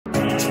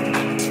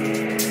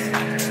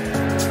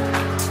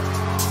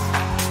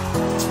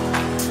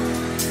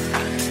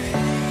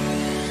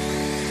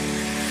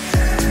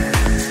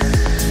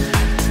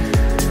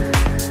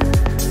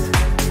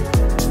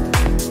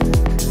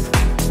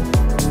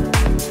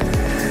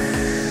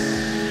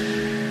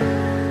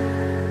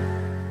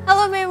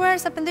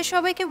Viewers আপনাদের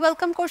সবাইকে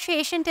welcome করছি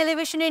এশিয়ান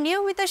টেলিভিশনের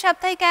নিয়মিত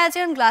সাপ্তাহিক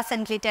আয়োজন গ্লাস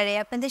অ্যান্ড গ্লিটারে।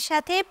 আপনাদের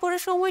সাথে পুরো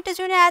সময়টা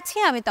জুড়ে আছি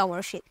আমি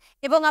তমরশীল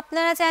এবং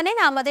আপনারা জানেন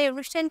আমাদের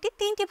অনুষ্ঠানটি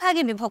তিনটি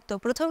ভাগে বিভক্ত।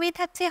 প্রথমেই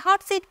থাকছে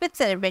হট সিট উইথ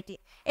সেলিব্রিটি,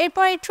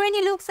 এরপরে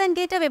ট্রেন্ডি লুকস অ্যান্ড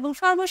গেটআপ এবং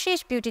সর্বশেষ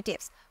বিউটি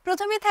টিপস।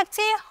 প্রথমে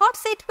থাকছে হট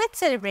সিট উইথ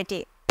সেলিব্রিটি।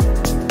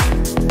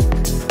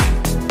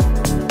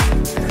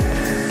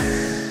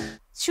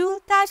 চুল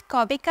তার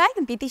কবেকার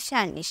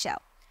বিদিশার নিশাও,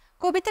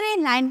 কবিতার এই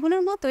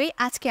লাইনগুলোর মতোই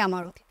আজকে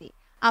আমার অতিথি।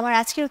 আমার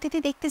আজকের অতিথি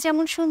দেখতে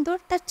যেমন সুন্দর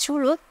তার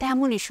চুলও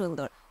তেমনই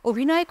সুন্দর।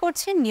 অভিনয়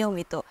করছেন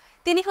নিয়মিত।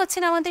 তিনি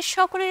হচ্ছেন আমাদের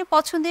সকলের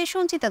পছন্দের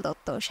সঞ্চিতা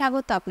দত্ত।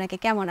 স্বাগত আপনাকে,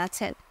 কেমন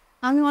আছেন?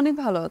 আমি অনেক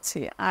ভালো আছি,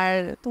 আর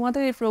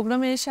তোমাদের এই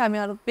প্রোগ্রামে এসে আমি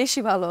আরো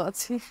বেশি ভালো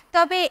আছি।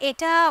 তবে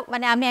এটা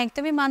আমি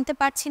একদমই মানতে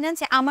পারছি না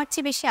যে আমার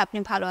চেয়ে বেশি আপনি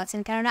ভালো আছেন,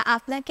 কেননা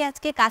আপনাকে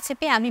আজকে কাছে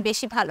পেয়ে আমি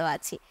বেশি ভালো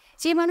আছি।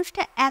 যে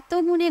মানুষটা এত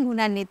গুণে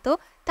গুণান্বিত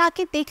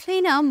তাকে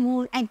দেখলেই না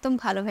মন একদম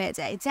ভালো হয়ে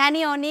যায়। জানি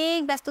অনেক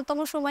ব্যস্ততম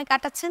সময়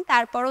কাটাচ্ছেন,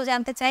 তারপরও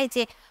জানতে চাই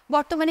যে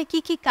বর্তমানে কি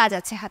কি কাজ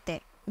আছে হাতে।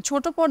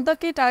 ছোট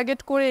পর্দাকে টার্গেট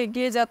করে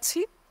এগিয়ে যাচ্ছি,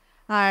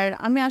 আর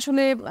আমি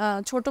আসলে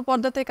ছোট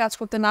পর্দাতে কাজ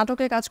করতে,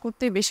 নাটকে কাজ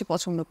করতে বেশি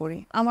পছন্দ করি।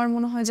 আমার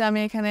মনে হয় যে আমি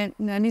এখানে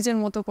নিজের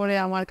মতো করে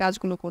আমার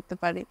কাজগুলো করতে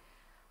পারি।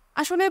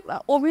 আসলে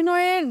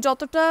অভিনয়ের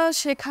যতটা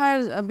শেখার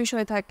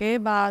বিষয় থাকে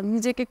বা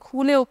নিজেকে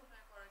খুলেও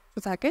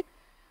থাকে,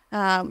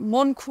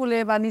 মন খুলে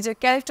বা নিজের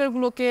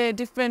ক্যারেক্টারগুলোকে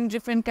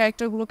ডিফারেন্ট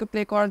ক্যারেক্টারগুলোকে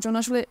প্লে করার জন্য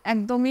আসলে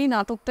একদমই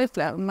নাটকটাই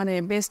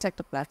বেস্ট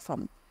একটা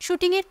প্ল্যাটফর্ম।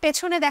 শুটিংয়ের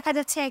পেছনে দেখা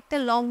যাচ্ছে একটা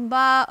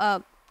লম্বা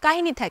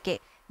কাহিনী থাকে,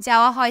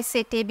 যাওয়া হয়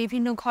সেটে,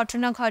 বিভিন্ন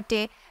ঘটনা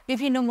ঘটে,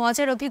 বিভিন্ন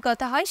মজার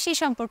অভিজ্ঞতা হয়, সেই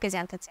সম্পর্কে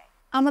জানতে চাই।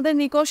 আমাদের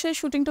নিকষের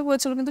শুটিংটা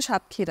হয়েছিল কিন্তু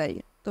সাতক্ষীরায়।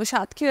 তো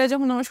সাতক্ষীরায়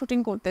যখন আমরা শুটিং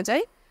করতে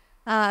যাই,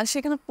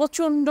 সেখানে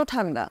প্রচণ্ড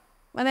ঠান্ডা,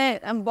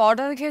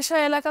 বর্ডার ঘেঁষা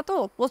এলাকা, তো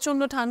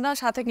প্রচণ্ড ঠান্ডা।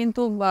 সাথে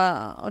কিন্তু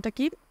ওটা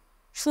কি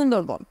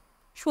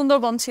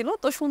সুন্দরবন ছিল।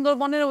 তো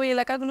সুন্দরবনের ওই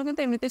এলাকাগুলো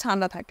কিন্তু এমনিতে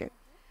ঠান্ডা থাকে।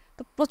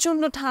 তো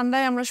প্রচণ্ড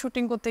ঠান্ডায় আমরা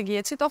শুটিং করতে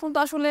গিয়েছি। তখন তো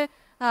আসলে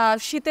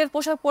শীতের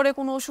পোশাক পরে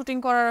কোনো শুটিং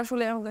করার,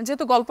 আসলে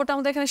যেহেতু গল্পটা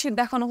আমাদের এখানে শীত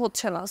দেখানো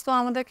হচ্ছে না, তো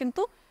আমাদের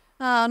কিন্তু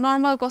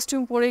নর্মাল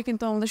কস্টিউম পরেই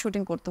কিন্তু আমাদের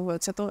শুটিং করতে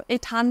হয়েছে। তো এই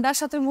ঠান্ডার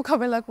সাথে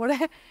মোকাবেলা করে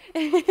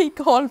এই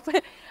গল্পে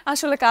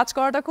আসলে কাজ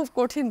করাটা খুব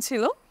কঠিন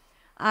ছিল।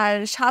 আর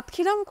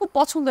সাতক্ষীরা খুব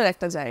পছন্দের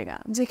একটা জায়গা,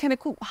 যেখানে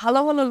খুব ভালো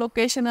ভালো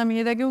লোকেশন, আমি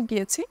এর আগেও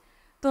গিয়েছি।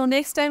 তো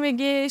নেক্সট টাইমে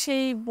গিয়ে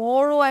সেই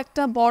বড়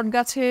একটা বট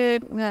গাছে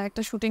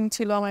একটা শুটিং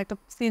ছিল, আমার একটা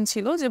সিন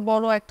ছিল যে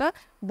বড় একটা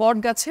বট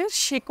গাছের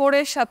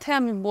শিকড়ের সাথে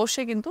আমি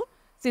বসে কিন্তু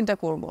সিনটা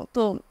করব।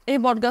 তো এই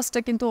বট গাছটা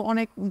কিন্তু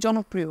অনেক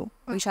জনপ্রিয়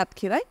ওই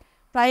সাতক্ষীরায়,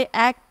 প্রায়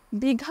 1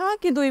 বিঘা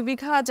কি 2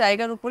 বিঘা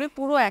জায়গার উপরে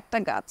পুরো একটা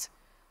গাছ।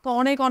 তো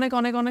অনেক অনেক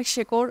অনেক অনেক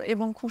শিকড়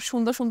এবং খুব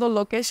সুন্দর সুন্দর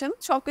লোকেশন,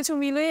 সবকিছু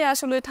মিলিয়ে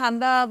আসলে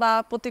ঠান্ডা বা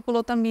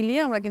প্রতিকূলতা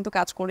মিলিয়ে আমরা কিন্তু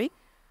কাজ করি।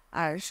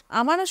 আর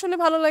আমার আসলে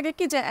ভালো লাগে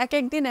কি যে এক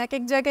এক দিন এক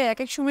এক জায়গায় এক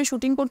এক সময়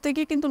শুটিং করতে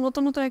গিয়ে কিন্তু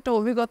নতুন নতুন একটা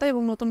অভিজ্ঞতা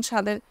এবং নতুন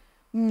স্বাদের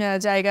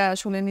জায়গা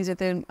আসলে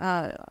নিজেদের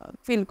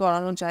ফিল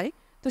করানো যায়।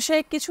 তো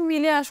সেই কিছু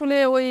মিলিয়ে আসলে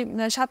ওই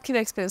সাতক্ষীরা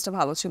এক্সপিরিয়েন্সটা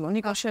ভালো ছিল,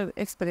 নিকষের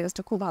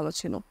এক্সপিরিয়েন্সটা খুব ভালো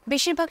ছিল।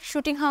 বেশিরভাগ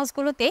শুটিং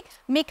হাউসগুলোতে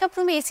মেকআপ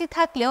রুমে এসি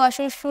থাকলেও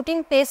আসলে শুটিং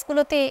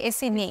প্লেসগুলোতে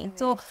এসি নেই।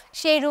 তো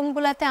সেই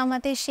রুমগুলোতে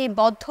আমাদের সেই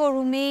বদ্ধ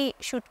রুমেই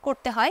শ্যুট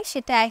করতে হয়,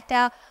 সেটা একটা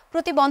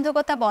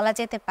প্রতিবন্ধকতা বলা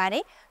যেতে পারে।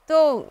 তো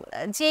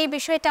যে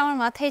বিষয়টা আমার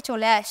মাথায়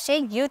চলে আসছে,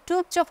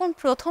 ইউটিউব যখন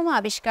প্রথম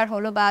আবিষ্কার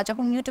হলো বা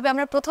যখন ইউটিউবে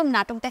আমরা প্রথম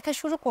নাটক দেখা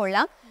শুরু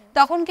করলাম,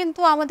 তখন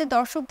কিন্তু আমাদের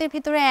দর্শকদের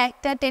ভিতরে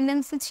একটা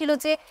টেন্ডেন্সি ছিল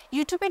যে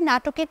ইউটিউবের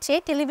নাটকের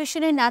চেয়ে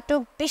টেলিভিশনের নাটক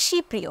বেশি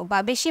প্রিয় বা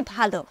বেশি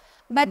ভালো।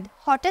 বাট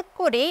হঠাৎ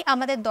করেই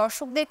আমাদের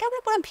দর্শকদেরকে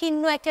আমরা পুরো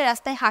ভিন্ন একটা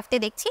রাস্তায় হাঁটতে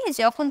দেখছি,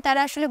 যখন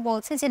তারা আসলে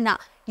বলছে যে না,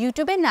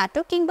 ইউটিউবের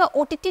নাটক কিংবা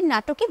ওটিটির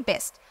নাটকই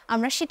বেস্ট,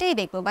 আমরা সেটাই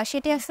দেখবো বা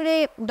সেটাই আসলে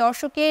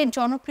দর্শকের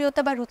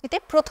জনপ্রিয়তা বা রুচিতে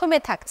প্রথমে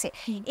থাকছে।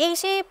 এই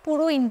যে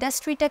পুরো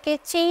ইন্ডাস্ট্রিটাকে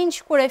চেঞ্জ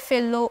করে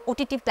ফেললো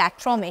ওটিটি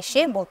প্ল্যাটফর্ম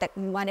এসে,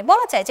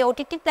 বলা যায় যে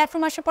ওটিটি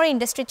প্ল্যাটফর্ম আসার পরে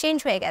ইন্ডাস্ট্রি চেঞ্জ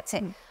হয়ে গেছে।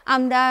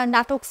 আমরা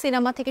নাটক,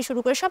 সিনেমা থেকে শুরু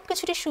করে সব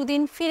কিছুতে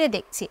সুদিন ফিরে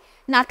দেখছি,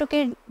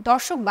 নাটকের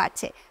দর্শক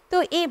বাড়ছে। তো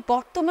এই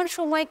বর্তমান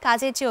সময়ে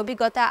কাজের যে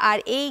অভিজ্ঞতা আর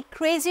এই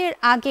ক্রেজের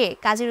আগে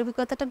কাজের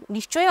অভিজ্ঞতাটা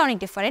নিশ্চয়ই অনেক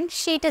ডিফারেন্ট,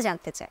 সেইটা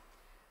জানতে চাই।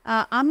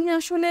 আমি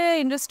আসলে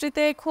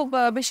ইন্ডাস্ট্রিতে খুব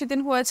বেশি দিন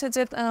হয়েছে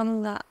যে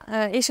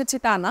এসেছি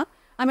তা না।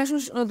 আমি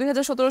আসলে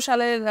 2017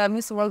 সালের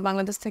মিস ওয়ার্ল্ড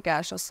বাংলাদেশ থেকে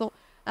আসা। সো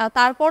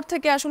তারপর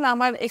থেকে আসলে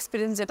আমার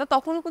এক্সপিরিয়েন্স যেটা,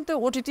 তখনও কিন্তু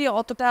ওটিটি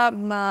অতটা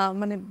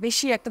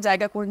বেশি একটা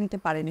জায়গা করে নিতে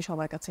পারেনি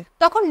সবার কাছে।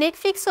 তখন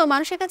নেটফ্লিক্সও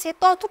মানুষের কাছে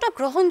ততটা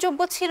গ্রহণযোগ্য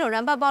ছিল না,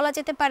 বা বলা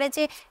যেতে পারে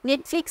যে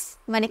নেটফ্লিক্স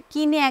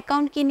কিনে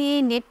অ্যাকাউন্ট কিনে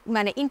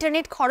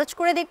ইন্টারনেট খরচ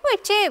করে দেখবো,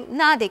 এর চেয়ে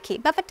না দেখি,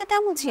 ব্যাপারটা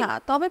তেমন ছিল না।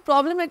 তবে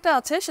প্রবলেম একটা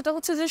আছে, সেটা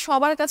হচ্ছে যে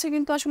সবার কাছে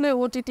কিন্তু আসলে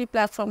ওটিটি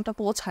প্ল্যাটফর্মটা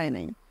পৌঁছায়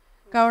নাই।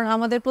 কারণ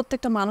আমাদের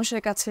প্রত্যেকটা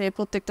মানুষের কাছে,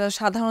 প্রত্যেকটা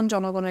সাধারণ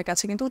জনগণের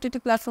কাছে কিন্তু ওটিটি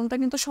প্ল্যাটফর্মটা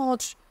কিন্তু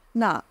সহজ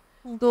না।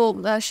 তো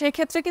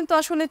সেক্ষেত্রে কিন্তু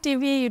আসলে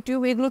টিভি,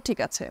 ইউটিউব এগুলো ঠিক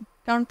আছে,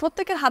 কারণ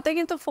প্রত্যেকের হাতে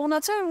কিন্তু ফোন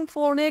আছে এবং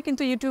ফোনে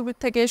কিন্তু ইউটিউব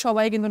থেকে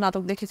সবাই কিন্তু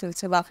নাটক দেখে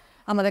ফেলছে বা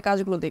আমাদের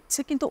কাজগুলো দেখছে।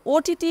 কিন্তু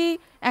ওটিটি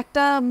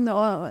একটা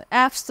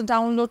অ্যাপস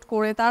ডাউনলোড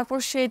করে তারপর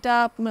সেটা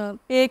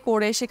পে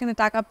করে, সেখানে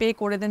টাকা পে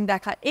করে দেন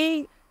দেখা, এই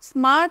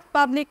স্মার্ট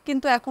পাবলিক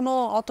কিন্তু এখনো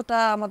অতটা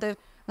আমাদের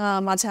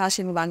মাঝে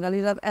আসেনি,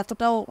 বাঙালিরা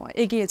এতটাও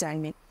এগিয়ে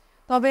যায়নি।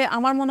 তো তবে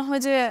আমার মনে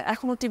হয় যে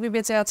এখনো টিভি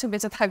বেঁচে আছে,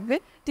 বেঁচে থাকবে,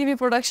 টিভি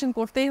প্রোডাকশন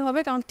করতেই হবে,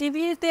 কারণ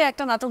টিভিতে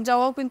একটা নাটক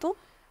যাওয়াও কিন্তু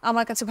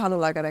আমার কাছে ভালো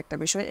লাগার একটা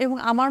বিষয়, এবং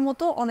আমার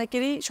মতো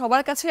অনেকেরই,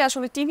 সবার কাছে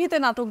আসলে টিভিতে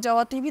নাটক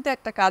যাওয়া, টিভিতে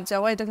একটা কাজ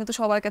যাওয়া, এটা কিন্তু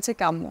সবার কাছে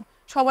কাম্য,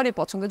 সবারই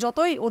পছন্দ,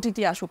 যতই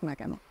ওটিটি আসুক না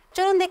কেন।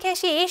 চলুন দেখে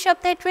আসি এই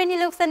সপ্তাহে ট্রেন্ডি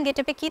লুকস এন্ড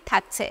গেটআপে কি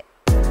থাকছে।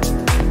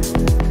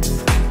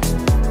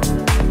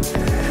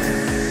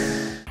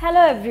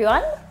 হ্যালো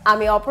এভরিওয়ান,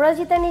 আমি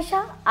অপরাজিতা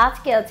নিশা।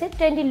 আজকে আছে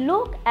ট্রেন্ডি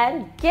লুক অ্যান্ড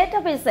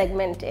গেটআপ এই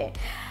সেগমেন্টে।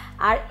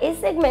 আর এই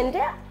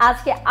সেগমেন্টে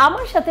আজকে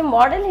আমার সাথে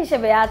মডেল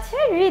হিসেবে আছে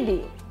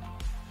রিদি।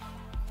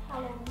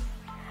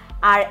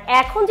 আর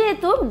এখন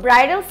যেহেতু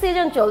ব্রাইডাল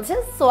সিজন চলছে,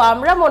 সো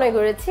আমরা মনে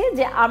করেছি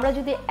যে আমরা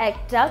যদি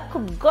একটা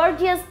খুব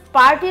গর্জিয়াস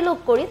পার্টি লুক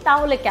করি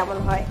তাহলে কেমন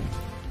হয়।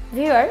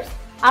 ভিউয়ার্স,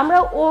 আমরা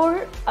ওর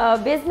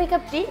বেস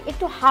মেকআপটি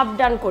একটু হাফ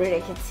ডান করে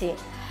রেখেছি।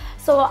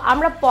 সো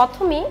আমরা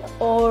প্রথমেই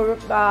ওর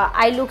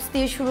আই লুকস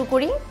দিয়ে শুরু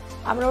করি।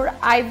 আমরা ওর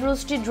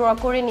আইব্রোজটি ড্র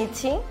করে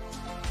নিচ্ছি।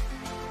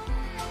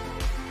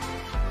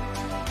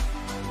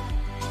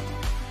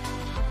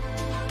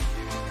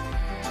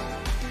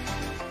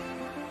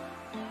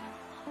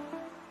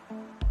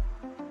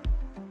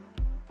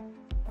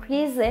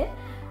 ক্রিজে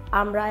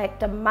আমরা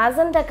একটা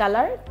ম্যাজেন্টা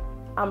কালার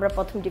আমরা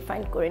প্রথম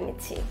ডিফাইন করে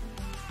নিচ্ছি।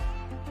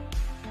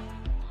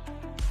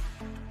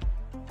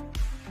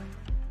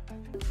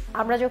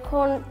 আমরা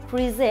যখন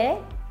ক্রিজে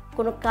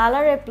কোনো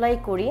কালার অ্যাপ্লাই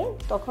করি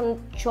তখন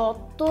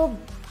যত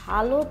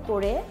ভালো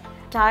করে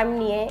টাইম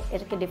নিয়ে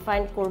এটাকে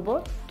ডিফাইন করব,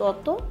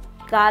 তত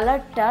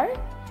কালারটার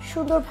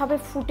সুন্দরভাবে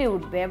ফুটে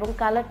উঠবে এবং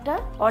কালারটা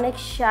অনেক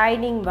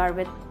শাইনিং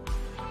বাড়বে।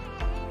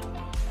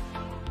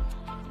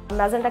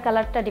 ম্যাজেন্টা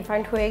কালারটা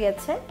ডিফাইন্ড হয়ে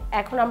গেছে।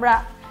 এখন আমরা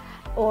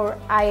ওর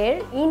আইয়ের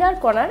ইনার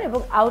কর্নার এবং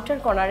আউটার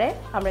কর্নারে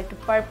আমরা একটু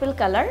পার্পল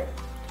কালার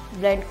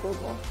ব্লেন্ড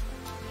করব।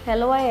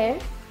 হ্যালো আইয়ের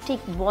ঠিক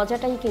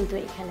মজাটাই কিন্তু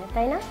এখানে,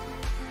 তাই না?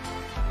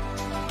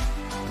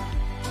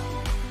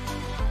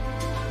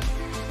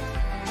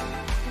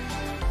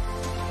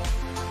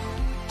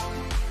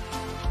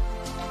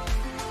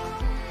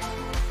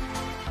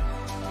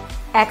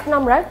 এখন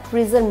আমরা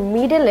ক্রিজের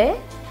মিডলে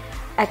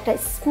একটা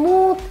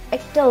স্মুথ,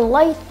 একটা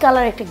লাইট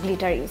কালার একটা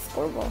গ্লিটার ইউজ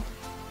করব।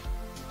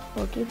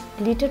 ওকে,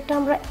 গ্লিটারটা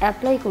আমরা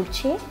অ্যাপ্লাই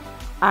করছি।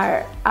 আর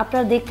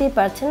আপনারা দেখতেই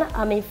পাচ্ছেন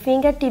আমি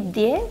ফিঙ্গার টিপ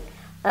দিয়ে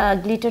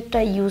গ্লিটারটা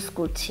ইউজ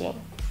করছি।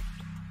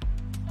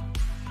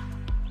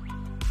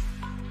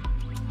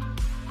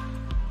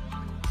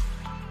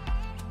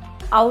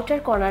 আউটার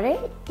কর্নারে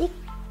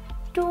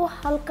একটু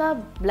হালকা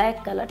ব্ল্যাক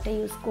কালারটা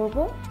ইউজ করব।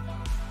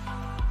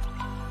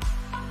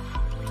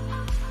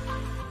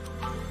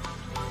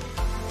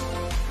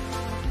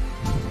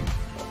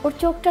 ওর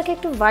চোখটাকে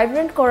একটু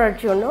ভাইব্রেন্ট করার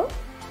জন্য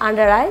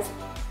আন্ডার আইজ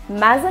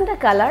ম্যাজেন্টা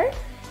কালার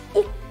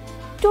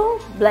একটু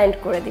ব্লেন্ড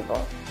করে দিব।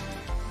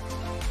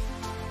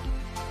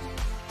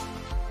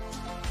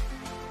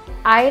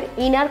 আইয়ের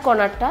ইনার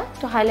কর্নারটা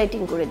একটু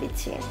হাইলাইটিং করে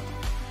দিচ্ছি।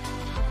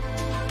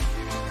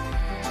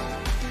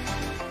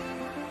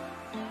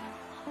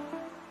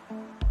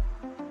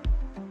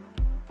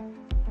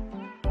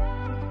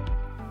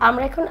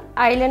 আমরা এখন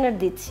আইলাইনার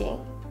দিচ্ছি।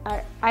 আর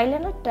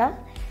আইলাইনারটা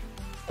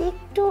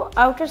একটু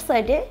আউটার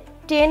সাইডে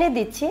টেনে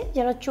দিচ্ছি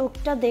যেন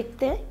চোখটা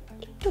দেখতে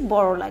একটু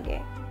বড় লাগে।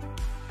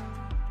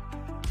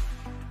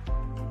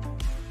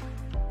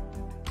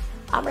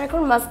 আমরা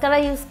এখন মাস্কারা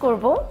ইউজ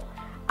করব।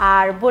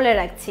 আর বলে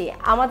রাখছি,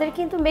 আমাদের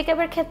কিন্তু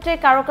মেকআপের ক্ষেত্রে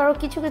কারো কারো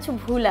কিছু কিছু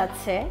ভুল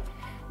আছে,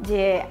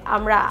 যে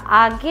আমরা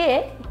আগে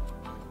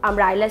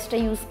আইল্যাশটা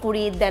ইউজ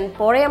করি, দেন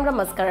পরে আমরা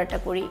মাস্কারাটা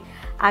করি।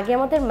 আগে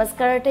আমাদের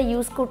মাস্কারাটা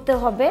ইউজ করতে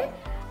হবে,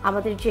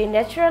 আমাদের যে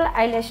ন্যাচারাল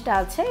আইল্যাশটা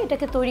আছে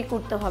এটাকে তৈরি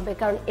করতে হবে,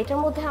 কারণ এটার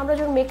মধ্যে আমরা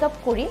যখন মেকআপ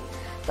করি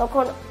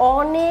তখন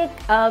অনেক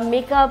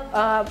মেকআপ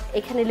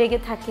এখানে লেগে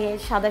থাকে,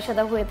 সাদা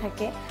সাদা হয়ে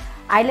থাকে।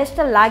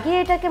 আইল্যাশটা লাগিয়ে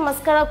এটাকে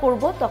মাস্কারা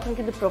করব, তখন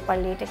কিন্তু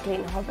প্রপারলি এটা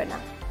ক্লিন হবে না।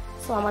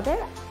 সো আমাদের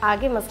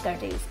আগে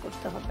মাস্কারাটা ইউজ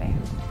করতে হবে।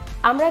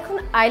 আমরা এখন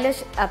আইল্যাশ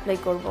অ্যাপ্লাই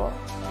করব।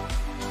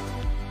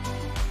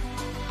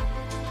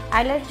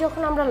 আইল্যাশ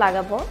যখন আমরা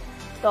লাগাবো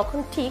তখন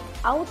ঠিক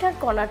আউটার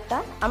কর্নারটা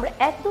আমরা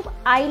একদম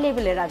আই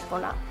লেভেলে রাখবো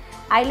না।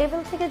 আই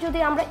লেভেল থেকে যদি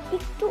আমরা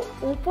একটু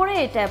উপরে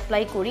এটা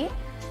অ্যাপ্লাই করি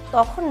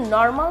তখন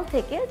নর্মাল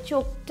থেকে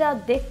চোখটা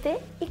দেখতে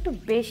একটু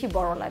বেশি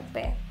বড়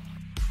লাগবে।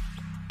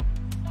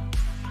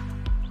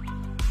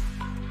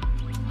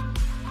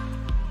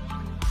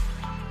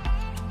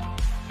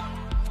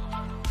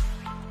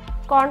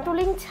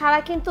 কন্ট্রোলিং ছাড়া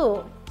কিন্তু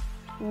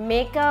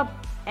মেকআপ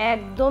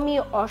একদমই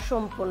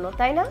অসম্পূর্ণ,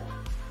 তাই না?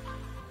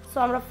 সো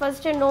আমরা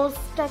ফার্স্টে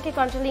নোজটাকে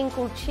কন্ট্রোলিং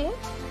করছি।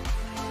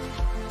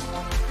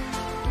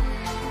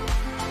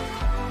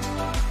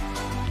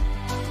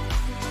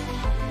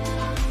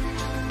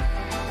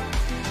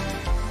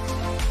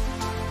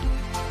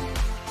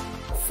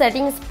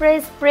 সেটিং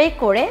স্প্রে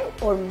করে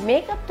ওর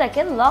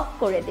মেকআপটাকে লক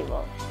করে দিব।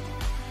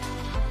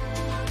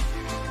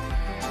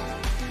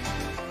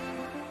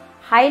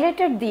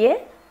 হাইলাইটার দিয়ে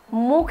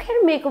মুখের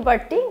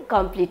মেকওভারটি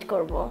কমপ্লিট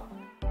করব।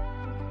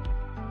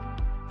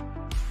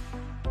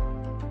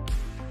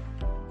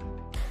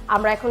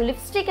 আমরা এখন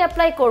লিপস্টিক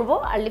অ্যাপ্লাই করব।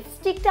 আর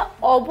লিপস্টিকটা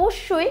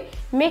অবশ্যই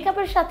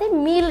মেকআপের সাথে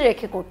মিল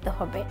রেখে করতে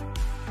হবে।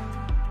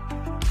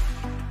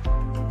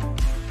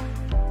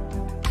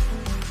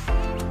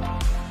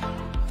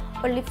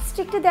 ওর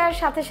লিপস্টিকটা দেওয়ার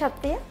সাথে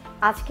সাথে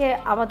আজকে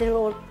আমাদের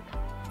ওর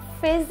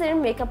ফেসের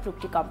মেকআপ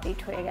লুকটি কমপ্লিট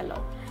হয়ে গেল।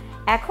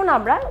 এখন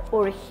আমরা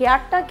ওর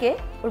হেয়ারটাকে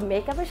ওর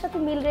মেকআপের সাথে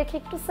মিল রেখে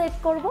একটু সেট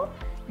করব,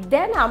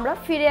 দেন আমরা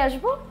ফিরে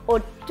আসব ওর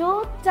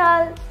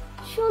টোটাল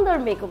সুন্দর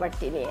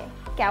মেকওভারটি নিয়ে।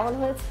 কেমন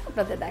হয়েছে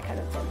আপনাদের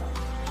দেখানোর জন্য।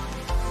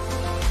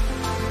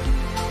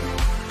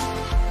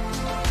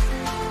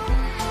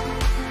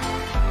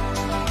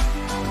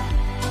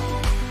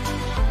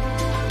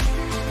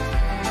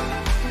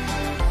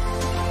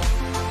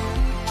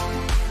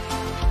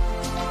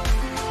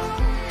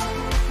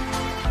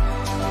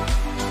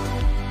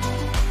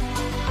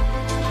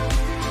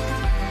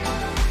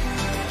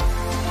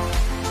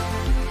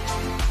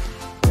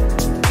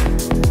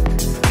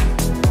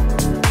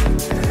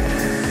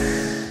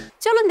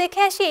 চলুন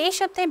দেখে আসি এই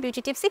সপ্তাহে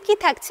বিউটি টিপসে কি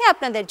থাকছে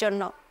আপনাদের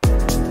জন্য।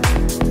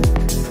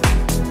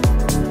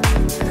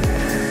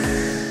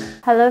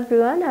 Hello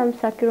everyone, I am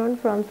সাকিরন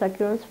from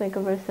সাকিরনস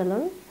makeover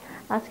salon.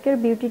 আজকের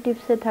বিউটি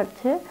টিপসে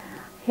থাকছে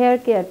hair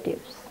care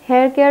tips.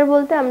 Hair care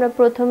বলতে আমরা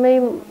প্রথমেই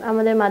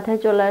আমাদের মাথায়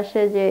চলে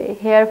আসে যে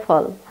হেয়ার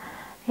ফল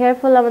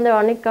আমাদের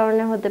অনেক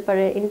কারণে হতে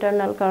পারে,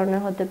 ইন্টারনাল কারণে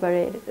হতে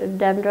পারে,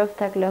 ড্যান্ড্রফ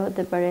থাকলে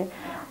হতে পারে,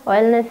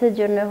 অয়েলনেসের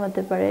জন্য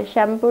হতে পারে,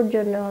 শ্যাম্পুর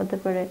জন্য হতে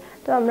পারে।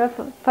 তো আমরা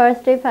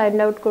ফার্স্টেই ফাইন্ড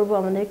আউট করব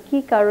আমাদের কি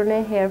কারণে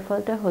হেয়ার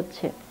ফলটা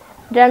হচ্ছে।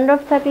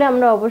 ড্যান্ড্রফ থাকলে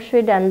আমরা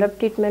অবশ্যই ড্যান্ড্রফ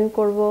ট্রিটমেন্ট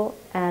করব,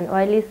 অ্যান্ড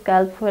অয়েলি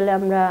স্ক্যাল্প হলে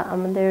আমরা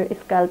আমাদের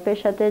স্ক্যাল্পের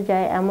সাথে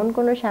যায় এমন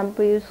কোনো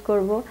শ্যাম্পু ইউজ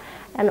করব,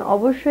 অ্যান্ড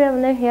অবশ্যই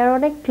আমাদের হেয়ার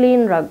অনেক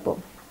ক্লিন রাখবো।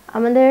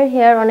 আমাদের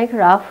হেয়ার অনেক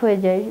রাফ হয়ে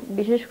যায়,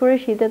 বিশেষ করে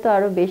শীতে তো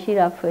আরও বেশি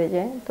রাফ হয়ে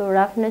যায়। তো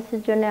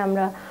রাফনেসের জন্য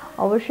আমরা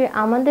অবশ্যই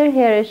আমাদের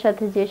হেয়ারের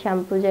সাথে যে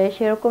শ্যাম্পু যায়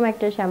সেরকম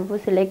একটা শ্যাম্পু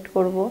সিলেক্ট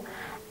করব,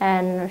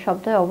 অ্যান্ড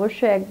সপ্তাহে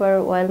অবশ্যই একবার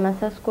অয়েল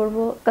ম্যাসাজ করব,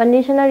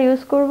 কন্ডিশনার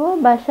ইউজ করব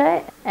বাসায়,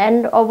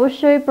 অ্যান্ড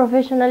অবশ্যই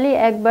প্রফেশনালি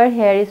একবার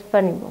হেয়ার স্পা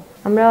নিব।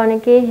 আমরা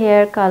অনেকেই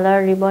হেয়ার কালার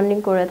রিবন্ডিং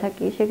করে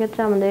থাকি,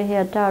 সেক্ষেত্রে আমাদের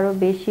হেয়ারটা আরও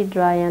বেশি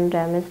ড্রাই অ্যান্ড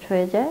ড্যামেজড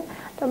হয়ে যায়।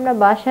 তো আমরা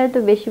বাসায় তো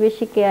বেশি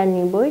বেশি কেয়ার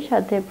নিবই,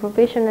 সাথে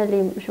প্রফেশনালি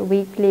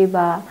উইকলি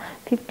বা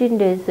 15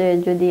 ডেজে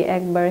যদি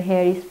একবার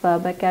হেয়ার স্পা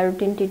বা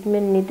ক্যারোটিন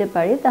ট্রিটমেন্ট নিতে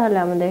পারি তাহলে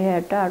আমাদের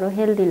হেয়ারটা আরও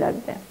হেলদি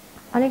লাগবে।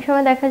 অনেক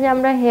সময় দেখা যায়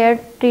আমরা হেয়ার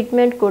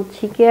ট্রিটমেন্ট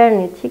করছি, কেয়ার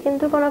নিচ্ছি,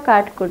 কিন্তু কোনো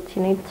কাট করছি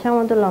না, ইচ্ছা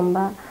মতো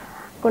লম্বা,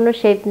 কোনো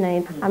শেপ নাই।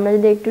 আমরা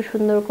যদি একটু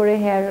সুন্দর করে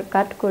হেয়ার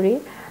কাট করি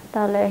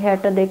তাহলে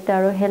হেয়ারটা দেখতে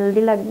আরও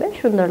হেলদি লাগবে,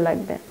 সুন্দর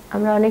লাগবে।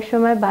 আমরা অনেক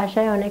সময়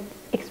বাসায় অনেক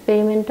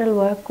এক্সপেরিমেন্টাল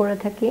ওয়ার্ক করে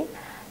থাকি,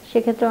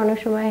 সেক্ষেত্রে অনেক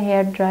সময়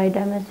হেয়ার ড্রাই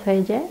ড্যামেজ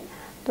হয়ে যায়।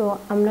 তো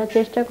আমরা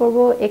চেষ্টা করব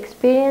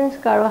এক্সপিরিয়েন্স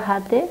কারো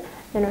হাতে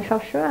যেন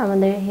সবসময়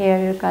আমাদের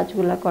হেয়ারের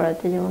কাজগুলো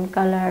করাতে, যেমন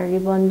colour,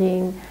 rebonding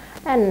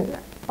and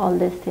all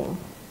this thing.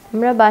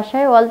 আমরা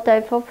বাসায় অল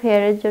টাইপ অফ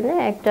হেয়ারের জন্য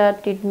একটা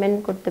ট্রিটমেন্ট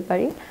করতে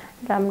পারি।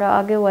 আমরা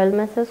আগে অয়েল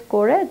ম্যাসাজ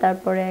করে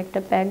তারপরে একটা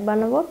প্যাক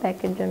বানাবো।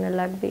 প্যাকের জন্য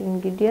লাগবে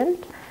ইনগ্রিডিয়েন্ট,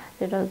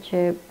 যেটা হচ্ছে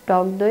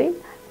টক দই,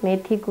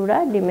 মেথি গুঁড়া,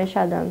 ডিমের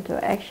সাদা অংশ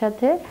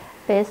একসাথে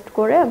পেস্ট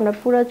করে আমরা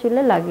পুরো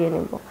চুলে লাগিয়ে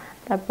নেব।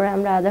 তারপরে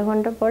আমরা আধা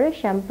ঘন্টা পরে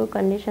শ্যাম্পু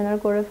কন্ডিশনার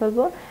করে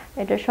ফেলবো।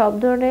 এটা সব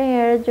ধরনের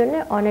হেয়ারের জন্য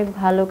অনেক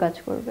ভালো কাজ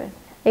করবে।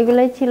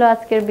 এগুলাই ছিল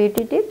আজকের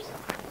বিউটি টিপস।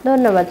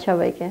 ধন্যবাদ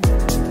সবাইকে।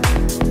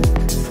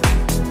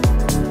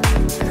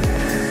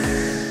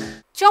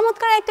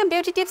 চমৎকার একটা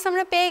বিউটি টিপস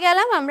আমরা পেয়ে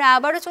গেলাম। আমরা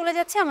আবারও চলে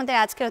যাচ্ছি আমাদের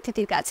আজকের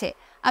অতিথির কাছে।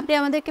 আপনি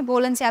আমাদেরকে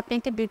বলেন যে আপনি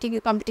একটা বিউটি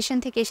কম্পিটিশন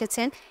থেকে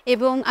এসেছেন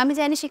এবং আমি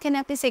জানি সেখানে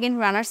আপনি সেকেন্ড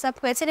রানার্স আপ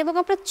হয়েছেন এবং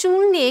আপনার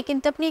চুল নিয়ে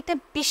কিন্তু আপনি একটা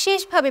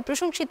বিশেষভাবে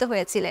প্রশংসিত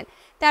হয়েছিলেন।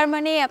 তার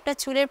মানে আপনার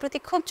চুলের প্রতি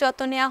খুব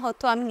যত্ন নেওয়া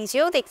হতো। আমি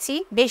নিজেও দেখছি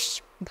বেশ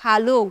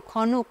ভালো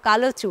ঘন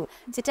কালো চুল,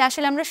 যেটা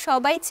আসলে আমরা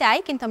সবাই চাই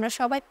কিন্তু আমরা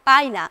সবাই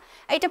পাই না।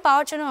 এটা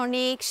পাওয়ার জন্য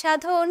অনেক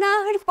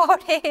সাধনার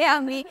পরে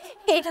আমি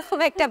এরকম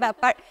একটা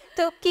ব্যাপার।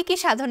 তো কি কি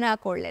সাধনা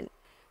করলেন?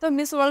 তো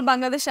মিস ওয়ার্ল্ড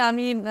বাংলাদেশে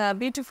আমি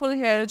বিউটিফুল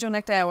হেয়ারের জন্য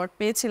একটা অ্যাওয়ার্ড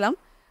পেয়েছিলাম।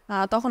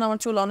 তখন আমার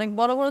চুল অনেক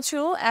বড় বড়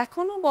ছিল,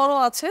 এখনও বড়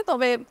আছে,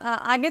 তবে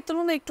আগের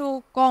তুলনায় একটু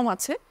কম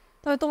আছে।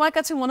 তবে তোমার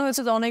কাছে মনে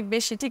হয়েছে যে অনেক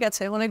বেশি, ঠিক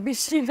আছে, অনেক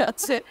বেশি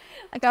আছে,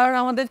 কারণ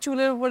আমাদের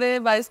চুলের উপরে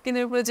বা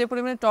স্কিনের উপরে যে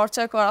পরিমাণে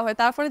টর্চার করা হয়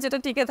তারপরে যেটা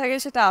টিকে থাকে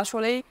সেটা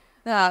আসলেই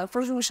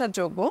প্রশংসার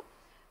যোগ্য।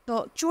 তো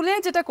চুলে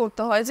যেটা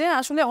করতে হয় যে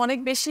আসলে অনেক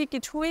বেশি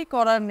কিছুই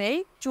করার নেই।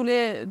 চুলে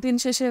দিন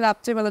শেষে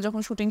রাত্রেবেলা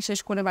যখন শুটিং শেষ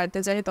করে বাড়িতে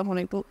যাই তখন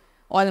একটু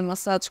অয়েল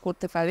ম্যাসাজ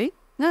করতে পারি,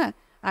 হ্যাঁ।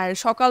 আর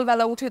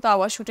সকালবেলা উঠে তো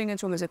আবার শুটিংয়ে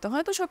চলে যেতে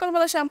হয়, তো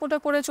সকালবেলা শ্যাম্পুটা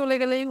করে চলে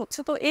গেলেই হচ্ছে।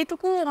 তো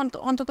এইটুকু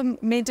অন্তত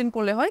মেনটেন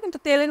করলে হয়। কিন্তু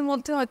তেলের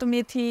মধ্যে হয়তো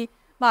মেথি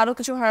বা আরও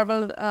কিছু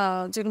হার্বাল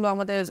যেগুলো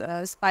আমাদের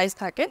স্পাইস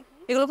থাকে,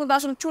 এগুলো কিন্তু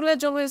আসলে চুলের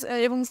জন্য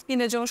এবং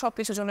স্কিনের জন্য সব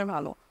কিছুর জন্য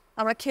ভালো।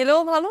 আমরা খেলেও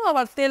ভালো,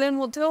 আবার তেলের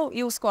মধ্যেও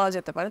ইউজ করা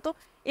যেতে পারে। তো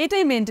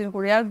এটাই মেনটেন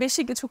করি, আর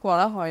বেশি কিছু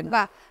করা হয় না।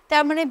 বাহ,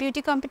 তার মানে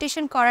বিউটি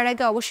কম্পিটিশন করার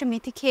আগে অবশ্যই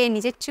মেথি খেয়ে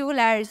নিজের চুল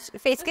আর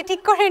ফেসকে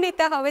ঠিক করে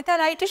নিতে হবে,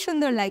 তাহলে এটা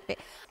সুন্দর লাগবে।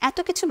 এত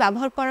কিছু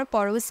ব্যবহার করার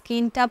পরও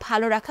স্কিনটা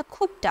ভালো রাখা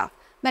খুব টাফ,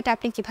 বাট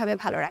আপনি কিভাবে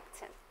ভালো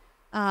রাখছেন?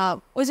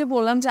 ওই যে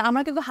বললাম যে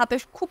আমরা কিন্তু হাতে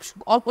খুব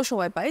অল্প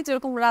সময় পাই,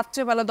 যেরকম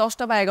রাত্রেবেলা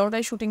 10টা বা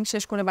 11টায় শুটিং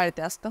শেষ করে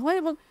বাড়িতে আসতে হয়,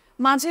 এবং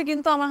মাঝে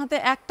কিন্তু আমার হাতে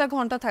 1টা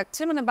ঘন্টা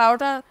থাকছে, মানে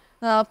 12টা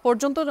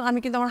পর্যন্ত আমি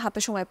কিন্তু আমার হাতে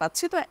সময়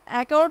পাচ্ছি। তো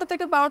 11টা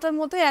থেকে 12টার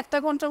মধ্যে 1টা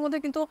ঘন্টার মধ্যে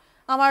কিন্তু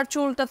আমার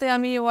চুলটাতে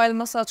আমি অয়েল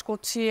ম্যাসাজ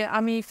করছি,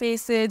 আমি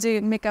ফেসে যে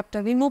মেকআপটা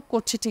রিমুভ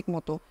করছি ঠিক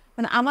মতো,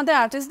 মানে আমাদের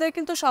আর্টিস্টদের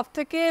কিন্তু সব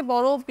থেকে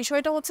বড়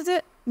বিষয়টা হচ্ছে যে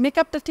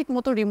মেকআপটা ঠিক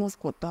মতো রিমুভ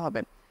করতে হবে।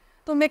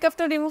 তো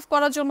মেকআপটা রিমুভ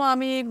করার জন্য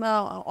আমি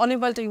অলিভ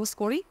অয়েলটা ইউজ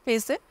করি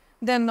ফেসে,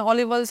 দেন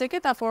অলিভ অয়েল থেকে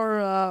তারপর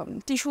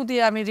টিস্যু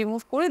দিয়ে আমি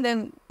রিমুভ করি, দেন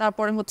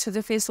তারপরে হচ্ছে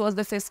যে ফেস ওয়াশ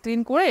দিয়ে ফেস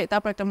ক্লিন করে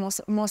তারপর একটা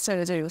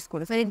ময়শ্চারাইজার ইউজ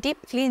করি, মানে ডিপ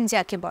ক্লিন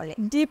যাকে বলে।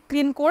 ডিপ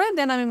ক্লিন করে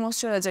দেন আমি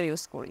ময়শ্চারাইজার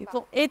ইউজ করি। তো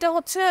এটা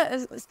হচ্ছে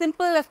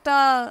সিম্পল একটা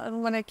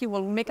মানে কি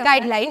বলবো makeup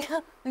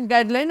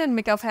guideline and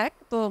makeup hack.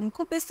 তো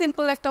খুব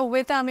সিম্পল একটা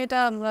ওয়েতে আমি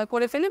এটা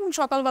করে ফেলি, এবং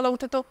সকালবেলা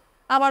উঠে তো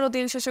আবারও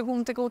দিন শেষে ঘুম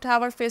থেকে উঠে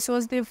আবার ফেস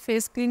ওয়াশ দিয়ে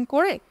ফেস ক্লিন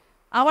করে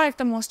আবার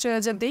একটা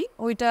ময়শ্চারাইজার দিই,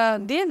 ওইটা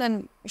দিয়ে দেন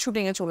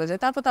শুটিংয়ে চলে যায়,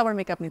 তারপর তো আবার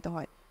মেকআপ নিতে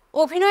হয়।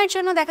 অভিনয়ের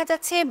জন্য দেখা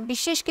যাচ্ছে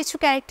বিশেষ কিছু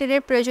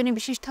ক্যারেক্টারের প্রয়োজনে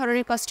বিশেষ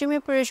ধরনের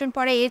কস্টিউমের প্রয়োজন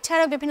পড়ে,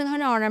 এছাড়াও বিভিন্ন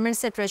ধরনের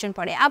অর্নামেন্টসের প্রয়োজন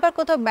পড়ে, আবার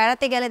কোথাও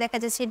বেড়াতে গেলে দেখা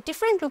যাচ্ছে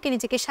ডিফারেন্ট লুকে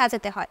নিজেকে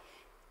সাজাতে হয়।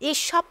 এই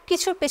সব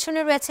কিছুর পেছনে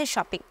রয়েছে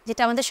শপিং,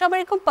 যেটা আমাদের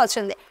সবারই খুব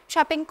পছন্দের।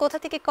 শপিং কোথা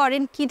থেকে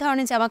করেন, কি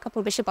ধরনের জামা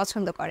কাপড় বেশি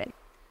পছন্দ করেন?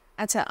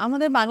 আচ্ছা,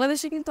 আমাদের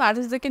বাংলাদেশে কিন্তু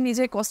আর্টিস্টদেরকে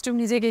নিজের কস্টিউম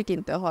নিজেকে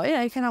কিনতে হয়,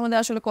 এখানে আমাদের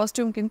আসলে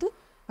কস্টিউম কিন্তু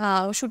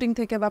শুটিং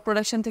থেকে বা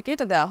প্রোডাকশন থেকে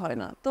এটা দেওয়া হয়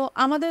না। তো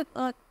আমাদের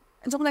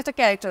যখন একটা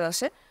ক্যারেক্টার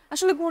আসে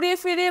আসলে ঘুরিয়ে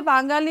ফিরিয়ে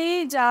বাঙালি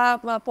যা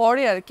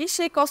পরে আর কি,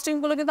 সেই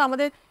কস্টিউমগুলো কিন্তু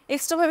আমাদের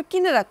এক্সট্রাভাবে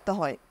কিনে রাখতে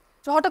হয়।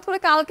 তো হঠাৎ করে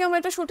কালকে আমার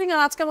একটা শুটিং, আর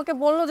আজকে আমাকে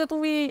বললো যে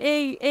তুমি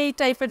এই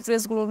টাইপের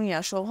ড্রেসগুলো নিয়ে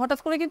আসো, হঠাৎ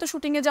করে কিন্তু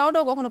শুটিংয়ে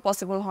যাওয়াটাও কখনো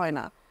পসিবল হয়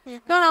না,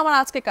 কারণ আমার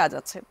আজকে কাজ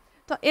আছে।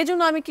 তো এই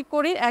জন্য আমি কি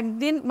করি,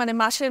 একদিন মানে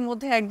মাসের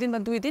মধ্যে একদিন বা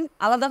 2 দিন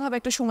আলাদাভাবে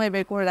একটা সময়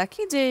বের করে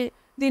রাখি যে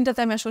দিনটাতে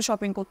আমি আসলে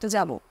শপিং করতে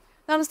যাবো।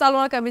 কারণ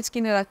সালোয়ার কামিজ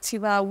কিনে রাখছি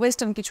বা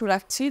ওয়েস্টার্ন কিছু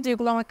রাখছি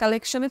যেগুলো আমার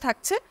কালেকশনে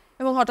থাকছে,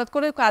 এবং হঠাৎ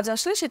করে কাজ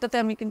আসলে সেটাতে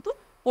আমি কিন্তু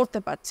পড়তে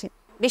পারছি।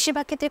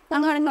 বেশিরভাগ ক্ষেত্রে কোন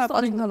ধরনের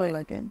অনেক ভালো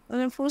লাগে,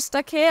 মানে ফ্রুটসটা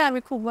খেয়ে আমি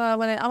খুব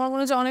মানে আমার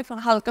মনে হয় অনেক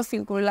হালকা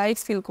ফিল করি, লাইট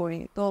ফিল করি।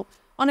 তো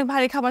অনেক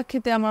ভারী খাবার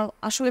খেতে আমার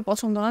আসলে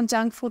পছন্দ না,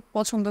 জাঙ্ক ফুড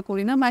পছন্দ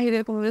করি না,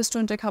 বাইরের কোনো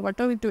রেস্টুরেন্টের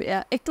খাবারটাও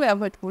একটু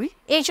অ্যাভয়েড করি।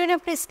 এই জন্য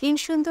আপনার স্কিন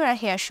সুন্দর আর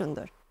হেয়ার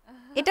সুন্দর,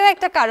 এটাও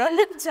একটা কারণ।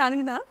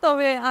 জানি না,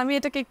 তবে আমি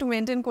এটাকে একটু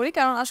মেনটেন করি,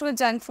 কারণ আসলে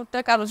জাঙ্ক ফুডটা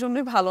কারোর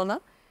জন্যই ভালো না।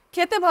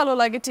 খেতে ভালো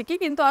লাগে ঠিকই,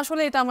 কিন্তু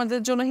আসলে এটা আমাদের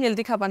জন্য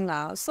হেলদি খাবার না।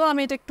 সো আমি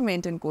এটা একটু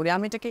মেনটেন করি,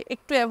 আমি এটাকে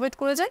একটু অ্যাভয়েড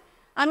করে যাই।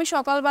 আমি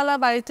সকালবেলা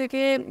বাড়ি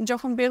থেকে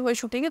যখন বের হই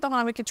শুটিংয়ে, তখন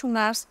আমি কিছু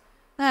নাটস,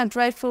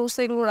 ড্রাই ফ্রুটস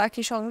এগুলো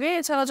রাখি সঙ্গে।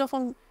 এছাড়া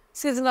যখন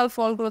সিজনাল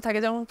ফলগুলো থাকে,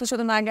 যেমন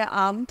কিছুদিন আগে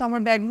আম, তো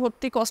আমার ব্যাগ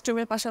ভর্তি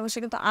কস্টিউমের পাশাপাশি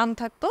কিন্তু আম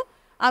থাকতো।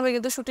 আমি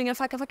কিন্তু শুটিংয়ের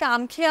ফাঁকে ফাঁকে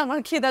আম খেয়ে আমার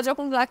খিদা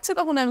যখন লাগছে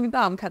তখন আমি কিন্তু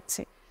আম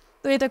খাচ্ছি।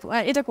 তো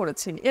এটা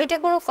করেছি। এটা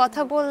কোনো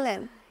কথা বললেন,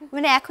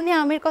 মানে এখনই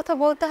আমের কথা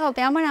বলতে হবে?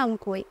 আমার আম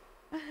কই?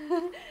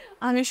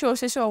 আমি শো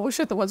শেষে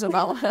অবশ্যই তোমার জন্য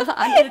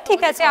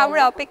ঠিক আছে,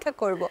 আমরা অপেক্ষা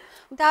করব।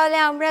 তাহলে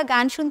আমরা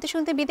গান শুনতে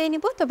শুনতে বিদায়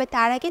নিব, তবে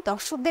তার আগে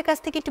দর্শকদের কাছ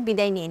থেকে একটু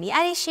বিদায় নিয়ে নিই।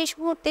 আর এই শেষ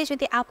মুহূর্তে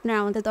যদি আপনার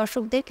আমাদের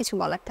দর্শকদের কিছু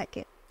বলার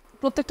থাকে।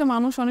 প্রত্যেকটা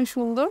মানুষ অনেক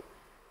সুন্দর,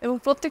 এবং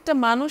প্রত্যেকটা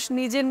মানুষ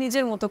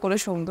নিজের মতো করে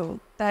সুন্দর।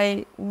 তাই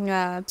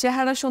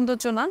চেহারা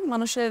সৌন্দর্য না,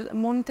 মানুষের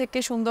মন থেকে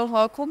সুন্দর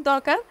হওয়া খুব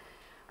দরকার।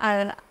 আর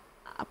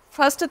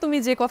ফার্স্টে তুমি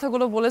যে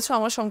কথাগুলো বলেছো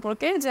আমার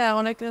সম্পর্কে, যে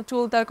অনেক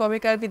চুল তার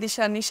কবেকার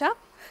বিদিশা নিশা,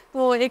 তো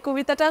এই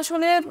কবিতাটা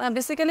আসলে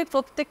বেসিক্যালি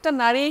প্রত্যেকটা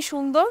নারী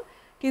সুন্দর,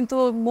 কিন্তু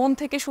মন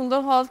থেকে সুন্দর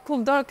হওয়া খুব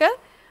দরকার।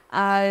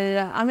 আর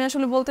আমি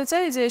আসলে বলতে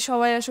চাই যে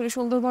সবাই আসলে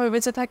সুন্দরভাবে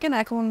বেঁচে থাকেন।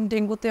 এখন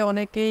ডেঙ্গুতে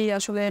অনেকেই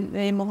আসলে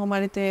এই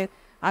মহামারীতে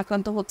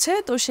আক্রান্ত হচ্ছে,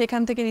 তো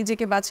সেখান থেকে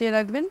নিজেকে বাঁচিয়ে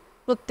রাখবেন।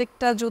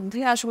 প্রত্যেকটা যুদ্ধে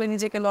আসলে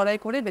নিজেকে লড়াই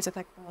করে বেঁচে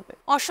থাকতে হবে।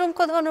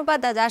 অসংখ্য ধন্যবাদ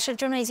দাদা আসার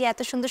জন্য, এই যে এত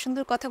সুন্দর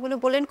সুন্দর কথাগুলো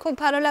বলেন, খুব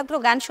ভালো লাগলো।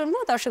 গান শুনবো,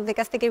 দর্শকদের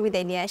কাছ থেকে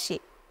বিদায় নিয়ে আসি।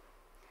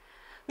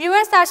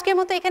 ভিউয়ার্স, আজকের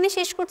মতো এখানে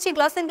শেষ করছি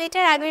গ্লস এন্ড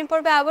গ্লিটার। আগামী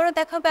পর্বে আবারও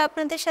দেখা হবে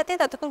আপনাদের সাথে,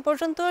 ততক্ষণ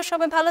পর্যন্ত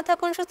সবাই ভালো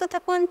থাকুন, সুস্থ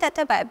থাকুন,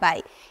 টাটা, বাই বাই।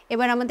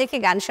 এবার আমাদেরকে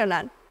গান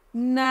শোনান।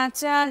 না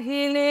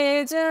চাহিলে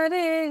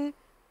যারে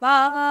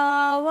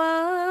পাওয়া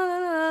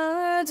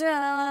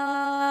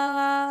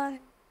যায়,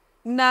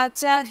 না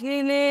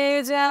চাহিলে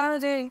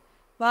যারে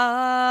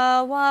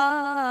পাওয়া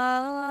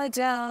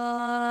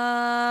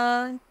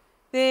যায়,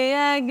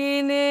 পেয়া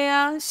গেলে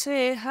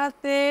আসে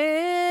হাতে,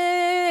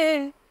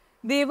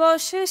 দিবস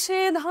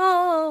শেষে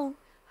ধন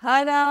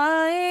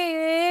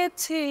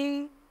হারায়েছি,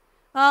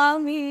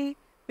 আমি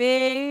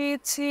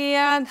পেয়েছি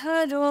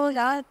আধার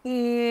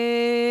রাতে,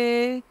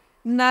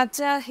 না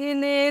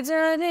চাহিলে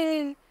জানে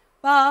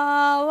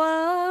পাওয়া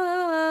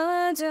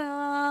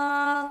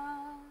যায়।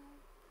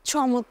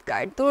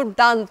 চমৎকার,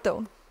 দুর্দান্ত।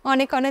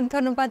 অনেক অনেক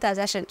ধন্যবাদ আজ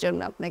আসার জন্য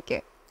আপনাকে।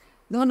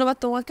 ধন্যবাদ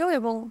তোমাকেও,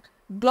 এবং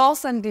গ্লস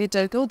অ্যান্ড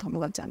গ্লিটারকেও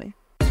ধন্যবাদ জানাই।